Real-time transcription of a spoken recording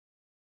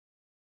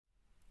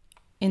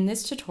In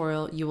this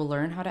tutorial, you will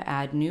learn how to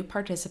add new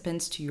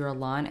participants to your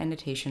ELAN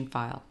annotation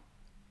file.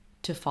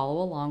 To follow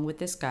along with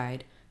this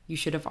guide, you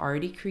should have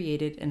already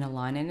created an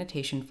ELAN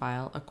annotation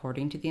file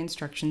according to the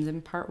instructions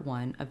in Part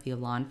 1 of the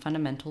ELAN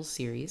Fundamentals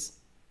series,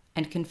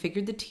 and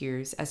configured the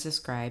tiers as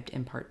described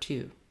in Part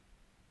 2.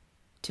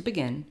 To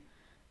begin,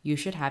 you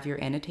should have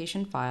your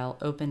annotation file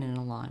open in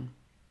ELAN.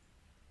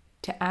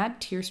 To add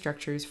tier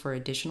structures for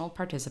additional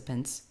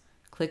participants,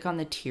 click on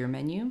the Tier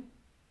menu,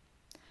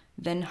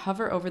 then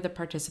hover over the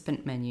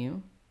Participant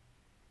menu,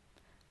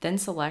 then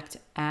select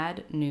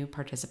Add New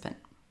Participant.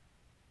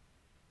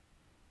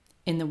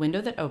 In the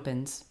window that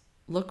opens,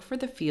 look for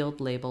the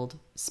field labeled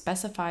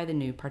Specify the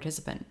New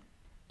Participant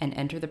and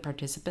enter the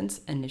participant's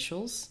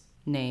initials,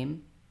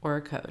 name, or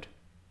a code.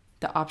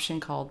 The option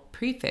called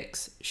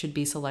Prefix should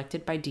be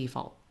selected by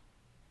default.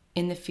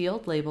 In the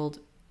field labeled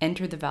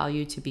Enter the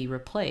value to be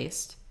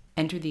replaced,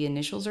 enter the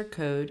initials or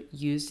code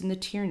used in the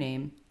tier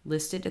name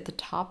listed at the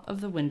top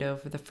of the window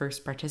for the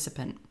first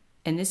participant.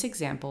 In this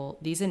example,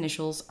 these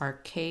initials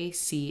are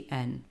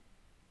KCN.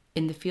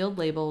 In the field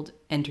labeled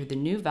Enter the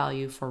new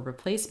value for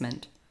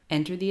replacement,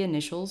 enter the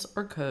initials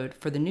or code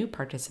for the new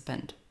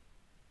participant.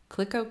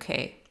 Click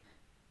OK.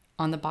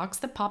 On the box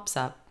that pops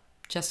up,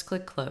 just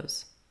click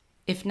Close.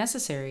 If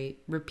necessary,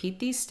 repeat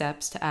these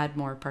steps to add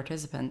more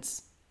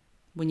participants.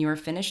 When you are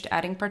finished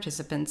adding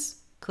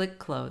participants, click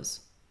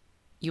Close.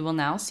 You will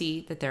now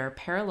see that there are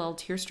parallel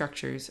tier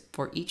structures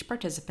for each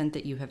participant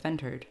that you have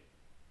entered.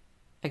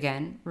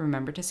 Again,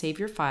 remember to save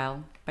your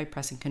file by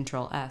pressing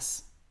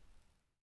Ctrl+S.